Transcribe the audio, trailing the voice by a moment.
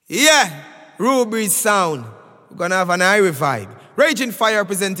Yeah, Ruhr sound. We're gonna have an Irie vibe. Raging Fyah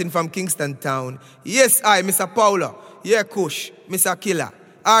representing from Kingston town. Yes, I, Mr. Paula. Yeah, Kush, Mr. Killer.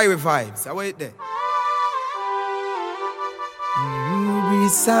 Irie vibes. I wait there. Ruhr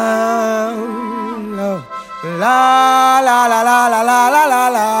sound. Oh. La la la la la la la la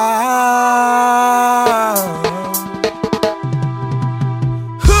la.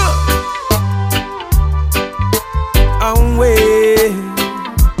 Huh. I'm way.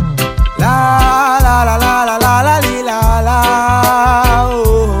 La la la la la la la la la.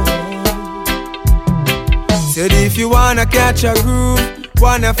 Oh. Said if you wanna catch a groove,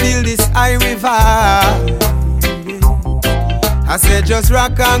 wanna feel this Irie vibe, I said just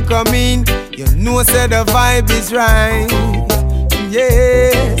rock and come in. You know say the vibe is right.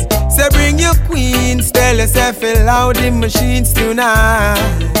 Yes. Say bring your queens, tell yourself fill out the machines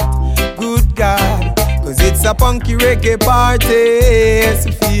tonight. Good God, cause it's a punky reggae party.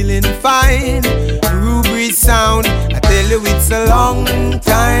 So feeling fine. Ruhr sound, I tell you it's a long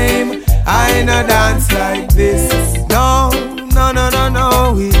time I ain't a dance like this. No, no, no, no,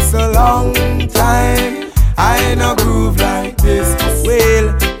 no. It's a long time I ain't a groove like this.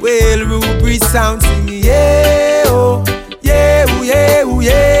 Well, Ruhr sound singing, yeah, oh, yeah, oh, yeah, oh,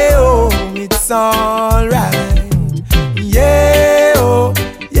 yeah, oh, it's alright. Yeah, oh,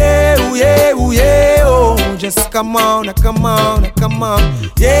 yeah, oh, yeah, oh, yeah, oh, just come on, come on, come on.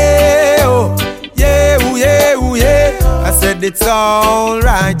 Yeah, oh, yeah, oh, yeah, oh, yeah. I said it's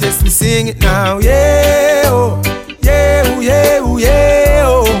alright, just me sing it now. Yeah, oh, yeah, oh, yeah, oh, yeah,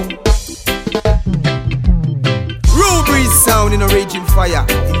 oh. Sound in a Raging Fyah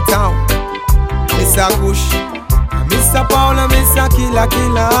in town. Mr. Kush, Mr. Paula, Mr. Killer.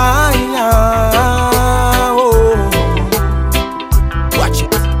 Oh. Watch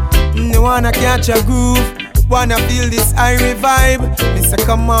it. You wanna catch a groove, wanna feel this Irie vibe. Mr.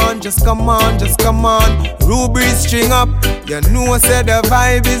 Come on, just come on, just come on. Ruhr string up, you know say the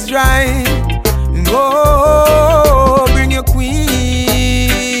vibe is right. Oh, bring your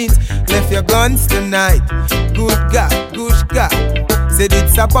queens, left your guns tonight. Good God, good God. Said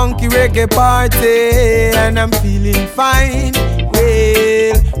it's a punky reggae party and I'm feeling fine.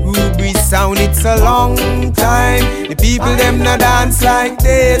 Well, Ruhr sound, it's a long time. The people them not dance like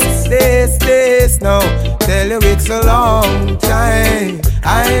this. No, tell you it's a long time.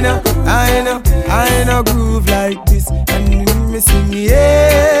 I know groove like this. And me sing,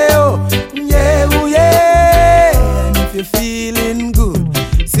 yeah, oh, yeah, oh, yeah. And if you're feeling good,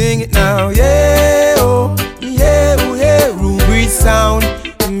 sing it now, yeah, oh. Yeah, oh yeah, Ruhr sound,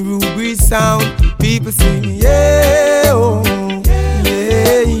 people sing, yeah, oh,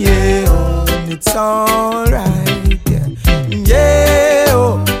 yeah, yeah, oh, and it's alright, yeah, yeah,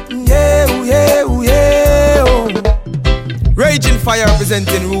 oh, yeah, oh, yeah, oh, yeah, oh. Raging Fyah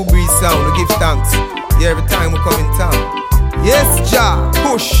representing Ruhr sound, we give thanks, yeah, every time we come in town. Yes, Jah,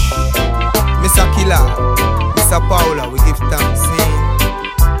 Push, Mr. Killer, Mr. Paula, we give thanks,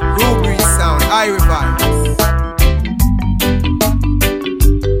 Ruhr sound, Irie vibes.